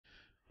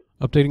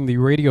Updating the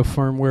radio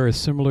firmware is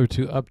similar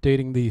to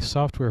updating the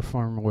software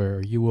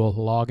firmware. You will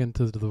log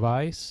into the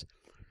device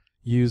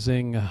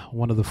using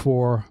one of the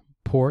 4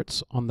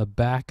 ports on the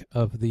back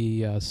of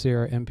the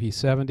Sierra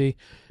MP70.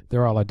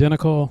 They're all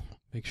identical.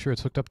 Make sure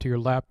it's hooked up to your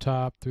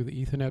laptop through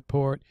the Ethernet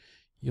port.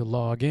 You'll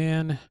log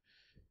in. Of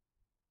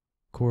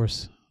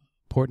course,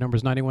 port number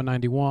is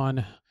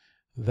 9191.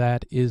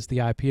 That is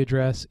the IP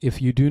address.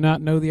 If you do not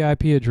know the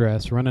IP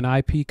address, run an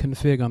IP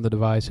config on the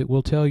device. It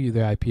will tell you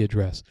the IP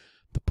address.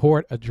 The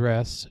port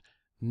address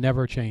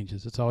never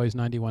changes. It's always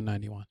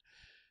 9191.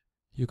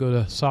 You go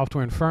to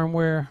software and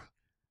firmware.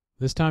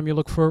 This time you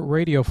look for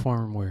radio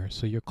firmware.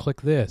 So you'll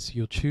click this.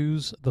 You'll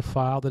choose the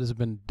file that has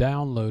been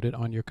downloaded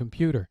on your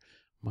computer.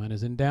 Mine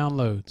is in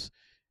downloads.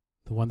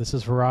 The one that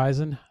says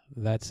Verizon,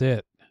 that's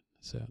it.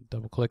 So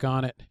double click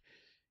on it.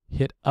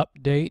 Hit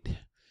update.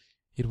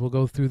 It will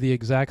go through the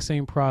exact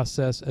same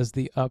process as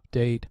the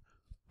update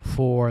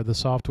for the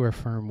software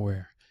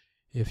firmware.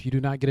 If you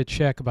do not get a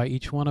check by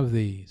each one of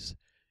these,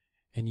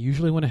 and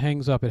usually when it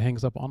hangs up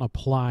on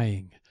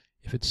applying.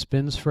 If it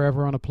spins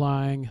forever on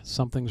applying,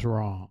 something's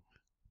wrong.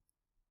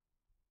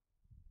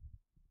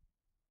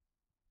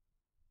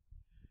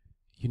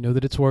 You know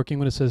that it's working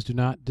when it says do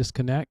not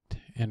disconnect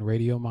and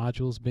radio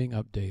modules being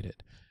updated.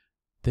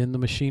 Then the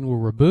machine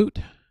will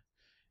reboot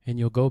and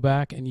you'll go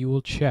back and you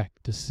will check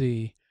to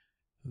see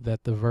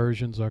that the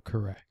versions are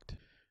correct.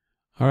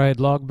 Alright,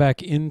 log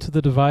back into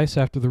the device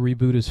after the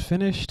reboot is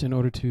finished in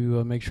order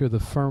to make sure the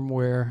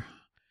firmware,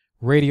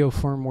 radio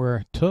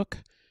firmware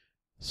took.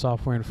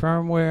 Software and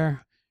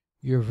firmware,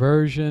 your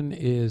version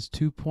is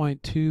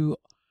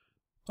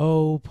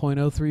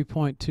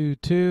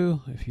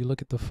 2.20.03.22. If you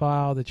look at the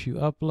file that you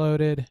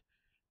uploaded,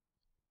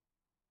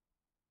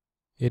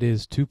 it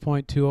is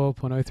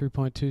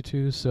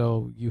 2.20.03.22,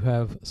 so you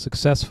have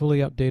successfully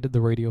updated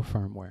the radio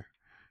firmware.